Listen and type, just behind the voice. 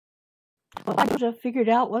Well, I just figured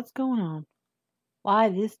out what's going on. Why.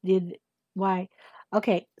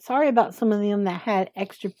 Okay, sorry about some of them that had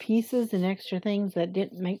extra pieces and extra things that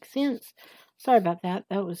didn't make sense. Sorry about that.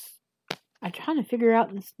 I'm trying to figure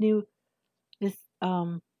out this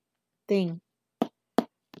thing,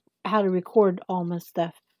 how to record all my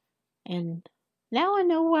stuff. And now I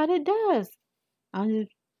know what it does. I'm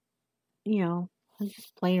just, I'm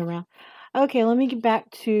just playing around. Okay, let me get back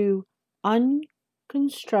to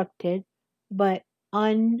unconstructed, but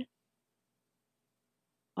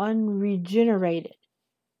unregenerated.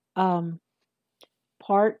 Um,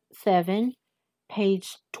 Part 7,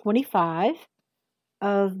 page 25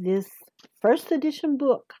 of this first edition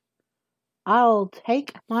book. I'll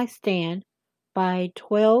Take My Stand by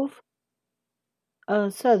 12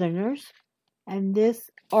 Southerners. And this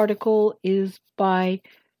article is by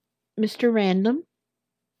Mr. Ransom.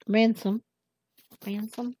 Ransom?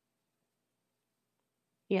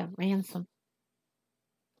 Yeah, Ransom.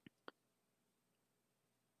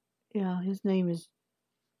 Yeah, his name is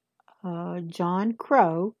John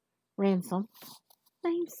Crow Ransom.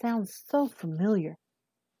 Name sounds so familiar.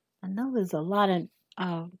 I know there's a lot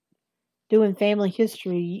of doing family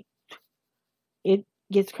history. It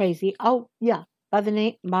gets crazy. Oh yeah. By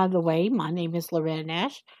the way, my name is Loretta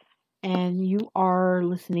Nash, and you are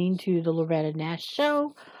listening to the Loretta Nash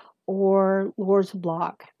Show or Lord's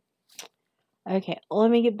Blog. Okay,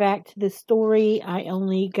 let me get back to this story. I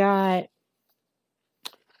only got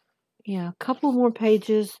a couple more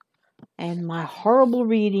pages, and my horrible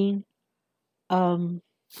reading. I'll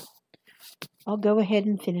go ahead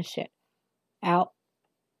and finish it out,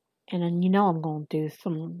 and then I'm going to do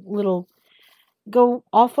some go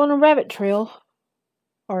off on a rabbit trail,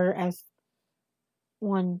 or as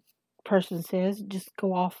one person says, just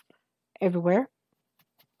go off everywhere.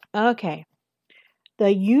 Okay.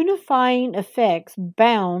 The unifying effects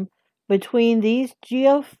bound between these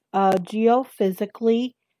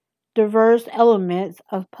geophysically diverse elements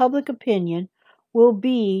of public opinion will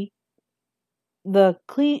be the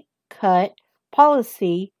clean-cut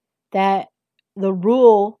policy that the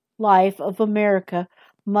rural life of America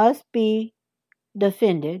must be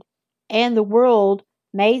defended and the world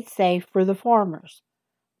made safe for the farmers.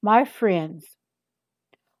 My friends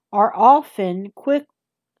are often quick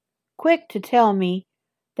to tell me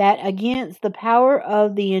that against the power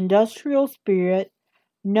of the industrial spirit,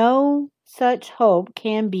 no such hope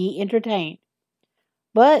can be entertained.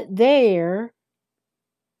 But there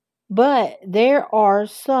are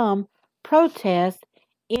some protests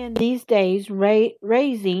in these days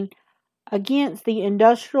raising against the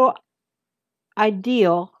industrial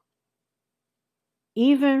ideal,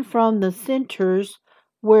 even from the centers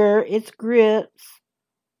where its grips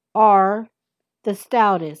are the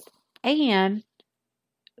stoutest. And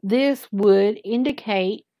this would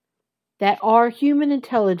indicate that our human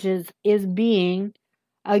intelligence is being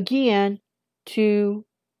again to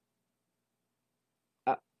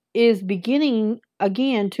is beginning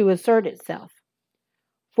again to assert itself.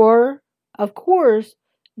 For of course,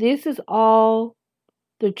 this is all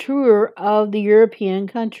the truer of the European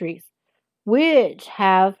countries, which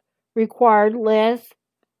have required less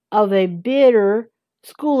of a bitter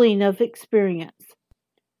schooling of experience.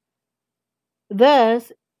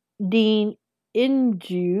 Thus, Dean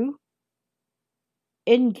Inge,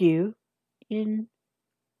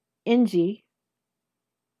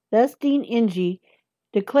 thus Dean Inge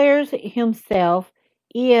declares himself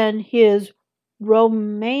in his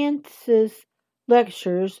Romances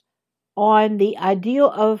lectures on the idea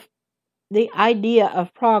of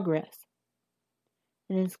progress.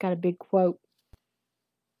 And it's got a big quote.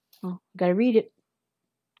 Oh, I've got to read it.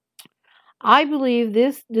 I believe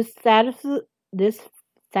this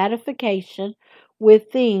dissatisfaction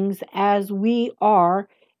with things as we are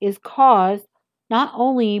is caused not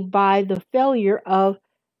only by the failure of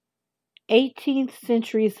 18th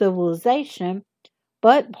century civilization,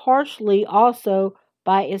 but partially also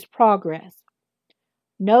by its progress.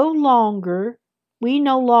 We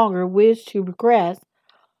no longer wish to progress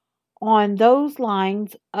on those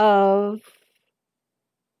lines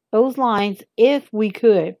if we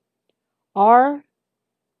could. Our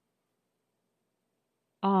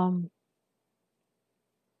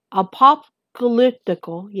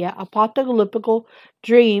apocalyptical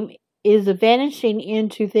dream is vanishing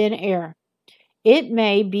into thin air. It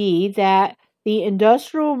may be that the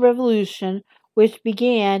Industrial Revolution, which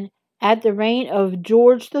began at the reign of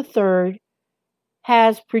George III,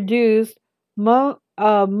 has produced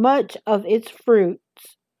much of its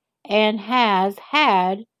fruits and has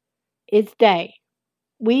had its day.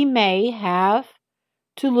 We may have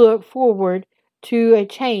to look forward to a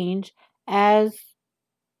change as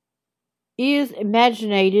is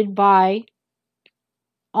imaginated by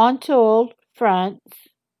Anatole France,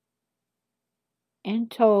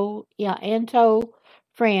 Anatole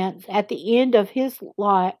France, at the end of his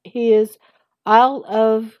life, his Isle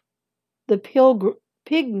of the Pilgrims,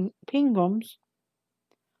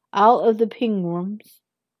 Isle of the Pilgrims,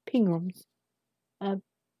 uh,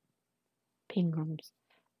 Pilgrims,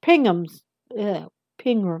 Pilgrims,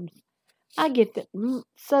 Pilgrims. I get the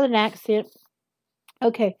southern accent.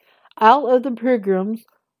 Okay, Isle of the Pilgrims,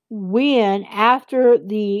 when after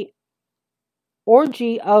the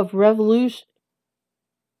orgy of revolution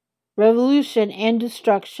and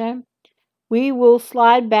destruction, we will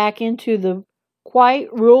slide back into the quiet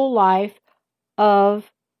rural life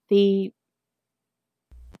of the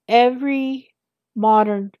every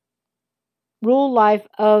modern rural life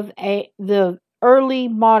of the early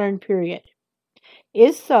modern period.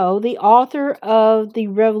 If so, the author of the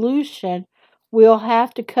revolution will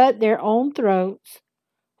have to cut their own throats,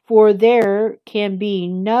 for there can be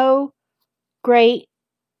no great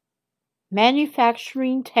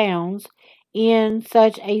manufacturing towns in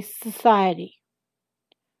such a society.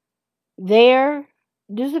 Their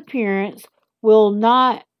disappearance will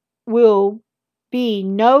be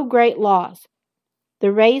no great loss.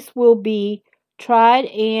 The race will be tried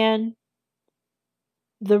and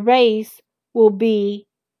the race will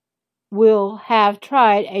have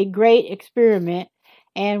tried a great experiment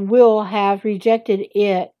and will have rejected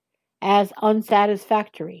it as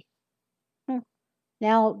unsatisfactory.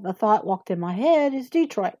 Now the thought walked in my head is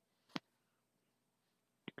Detroit.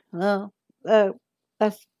 Well,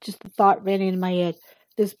 that's just a thought ran in my head.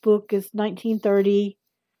 This book is 1930.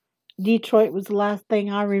 Detroit was the last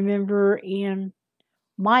thing I remember in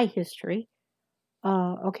my history.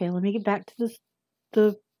 Okay, let me get back to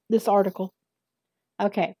this article.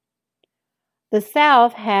 Okay, the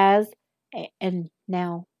South has, and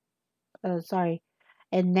now,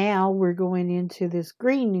 and now we're going into this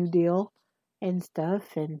Green New Deal and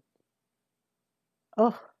stuff, and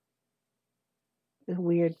oh, it's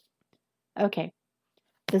weird. Okay,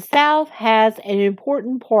 the South has an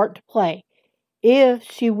important part to play, if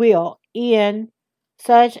she will, in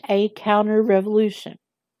such a counter-revolution.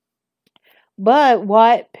 But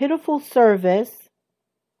what pitiful service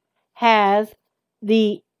has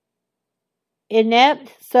the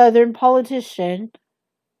inept Southern politician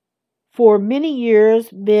for many years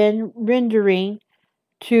been rendering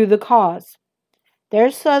to the cause?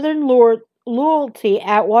 Their Southern loyalty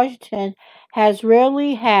at Washington has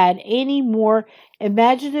rarely had any more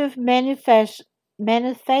imaginative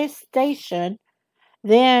manifestation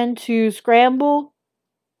than to scramble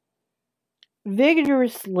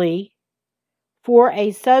vigorously for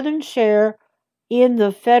a Southern share in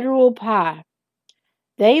the federal pie.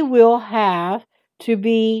 They will have to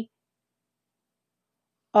be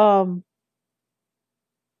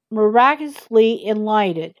miraculously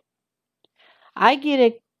enlightened. I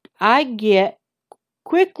get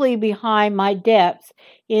quickly behind my depths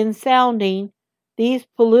in sounding these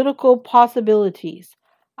political possibilities.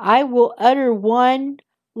 I will utter one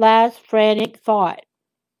last frantic thought.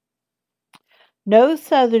 No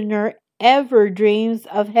Southerner ever dreams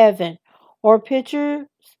of heaven or pictures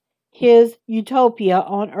his utopia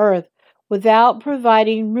on earth without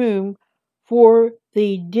providing room for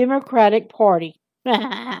the Democratic Party.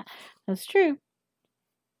 That's true.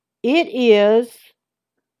 Is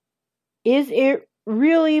it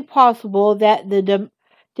really possible that the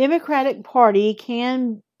Democratic Party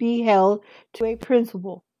can be held to a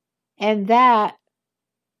principle, and that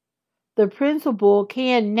the principle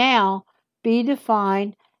can now be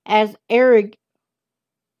defined as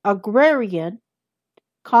agrarian,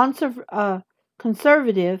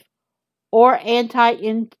 conservative, or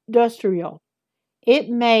anti-industrial? It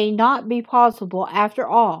may not be possible after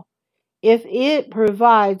all. If it proves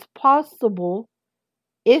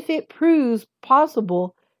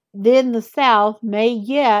possible, then the South may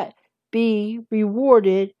yet be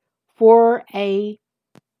rewarded for a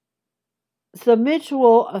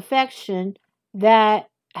mutual affection that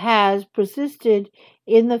has persisted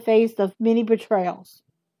in the face of many betrayals.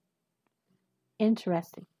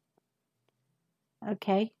 Interesting.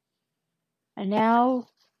 Okay. And now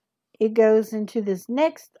it goes into this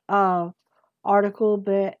next article,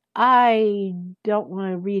 but I don't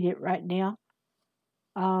want to read it right now.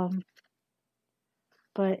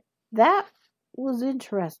 But that was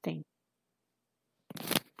interesting.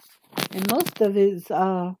 And most of it is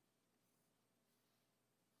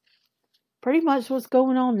pretty much what's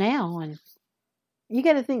going on now. And you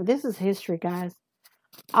got to think, this is history, guys.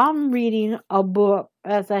 I'm reading a book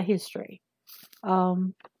as a history.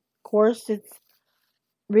 Of course, it's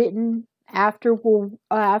written after World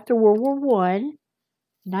War One,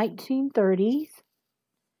 1930s,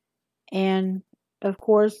 and of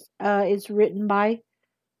course, it's written by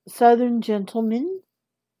Southern gentlemen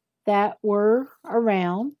that were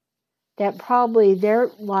around. That probably their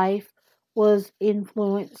life was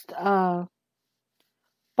influenced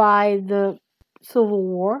by the Civil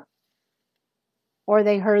War, or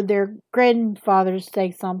they heard their grandfathers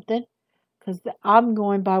say something. Because I'm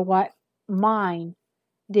going by what mine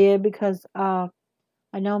did, because I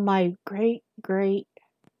know my I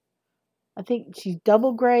think she's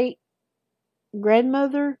double great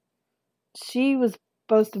grandmother, she was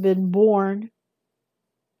supposed to have been born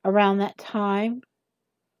around that time.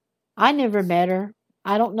 I never met her.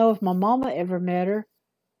 I don't know if my mama ever met her.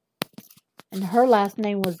 And her last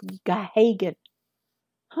name was Gahagan.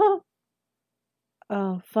 Huh.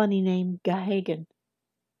 Funny name, Gahagan.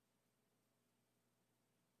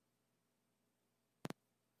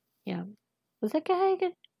 Yeah. Was that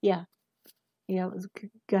Gahagan? Yeah. Yeah, it was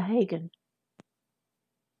Gahagan.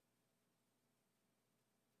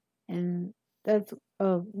 And that's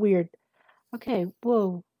weird. Okay,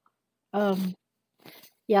 whoa. Um,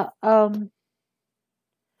 yeah,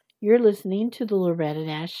 you're listening to the Loretta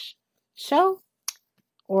Nash Show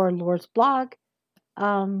or Lore's blog.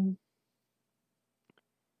 Um,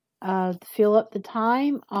 to fill up the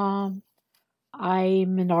time, I'm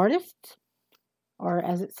an artist, or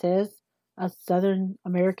as it says, a Southern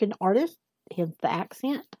American artist, hence the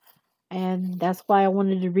accent. And that's why I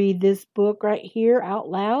wanted to read this book right here out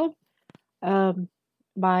loud,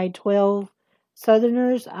 by 12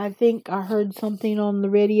 Southerners. I think I heard something on the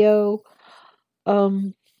radio,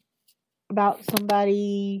 um, about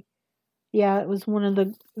somebody. Yeah, it was one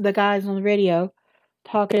of the guys on the radio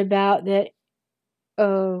talking about that.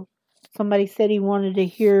 Uh, Somebody said he wanted to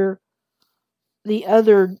hear the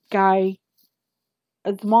other guy,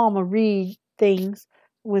 his mama, read things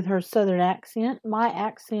with her southern accent. My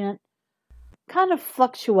accent kind of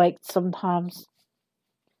fluctuates sometimes.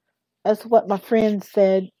 That's what my friend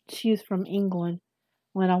said. She's from England.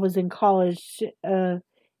 When I was in college,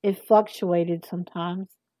 it fluctuated sometimes.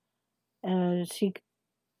 She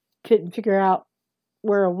couldn't figure out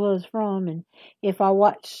where I was from, and if I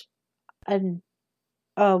watch an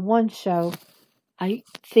one show, I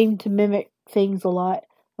seem to mimic things a lot.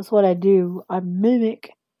 That's what I do. I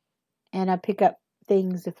mimic, and I pick up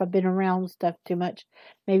things if I've been around stuff too much.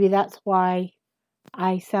 Maybe that's why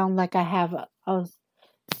I sound like I have a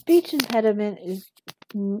speech impediment.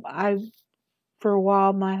 I for a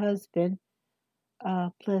while my husband,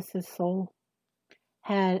 bless his soul,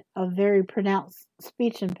 had a very pronounced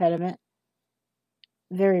speech impediment.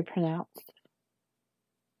 Very pronounced.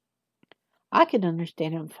 I could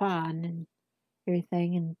understand him fine and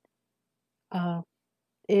everything, and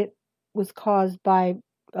it was caused by,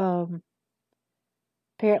 um,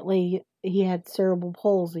 apparently he had cerebral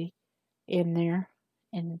palsy in there,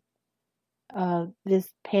 and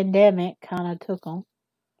this pandemic kind of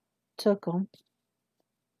took him.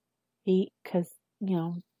 Because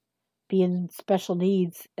being special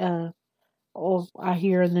needs, or I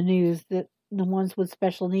hear in the news that the ones with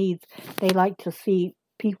special needs, they like to see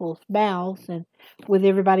people's mouths, and with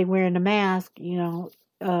everybody wearing a mask,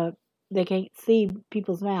 they can't see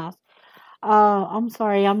people's mouths. I'm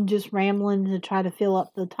sorry, I'm just rambling to try to fill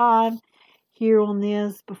up the time here on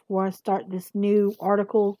this before I start this new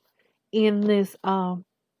article in this.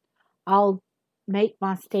 I'll make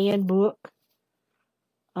my stand book.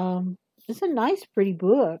 It's a nice, pretty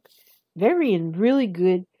book. Very in really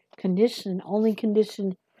good condition. Only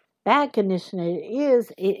condition, bad condition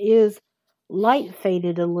it is light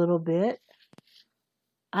faded a little bit.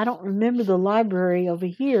 I don't remember the library over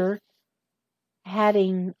here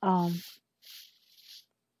having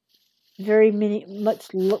very much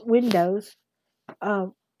windows. Uh,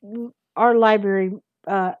 our library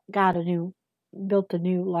built a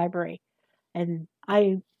new library, and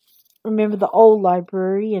I remember the old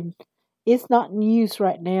library, and it's not in use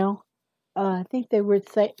right now. I think they were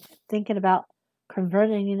thinking about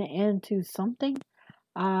converting it into something.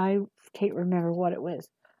 I can't remember what it was.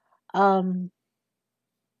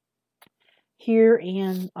 Here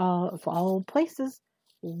in, of all places,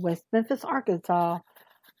 West Memphis, Arkansas.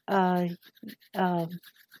 Uh, um,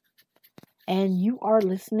 and you are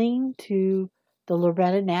listening to the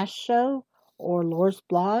Loretta Nash Show or Lore's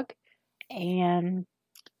blog, and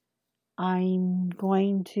I'm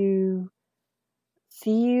going to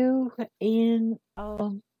see you in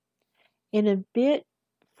a bit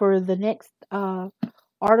for the next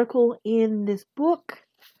article in this book,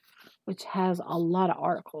 which has a lot of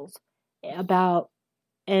articles about,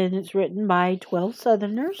 and it's written by 12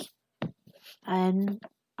 Southerners, and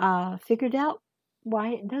figured out why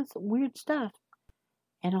it does weird stuff.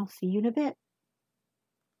 And I'll see you in a bit.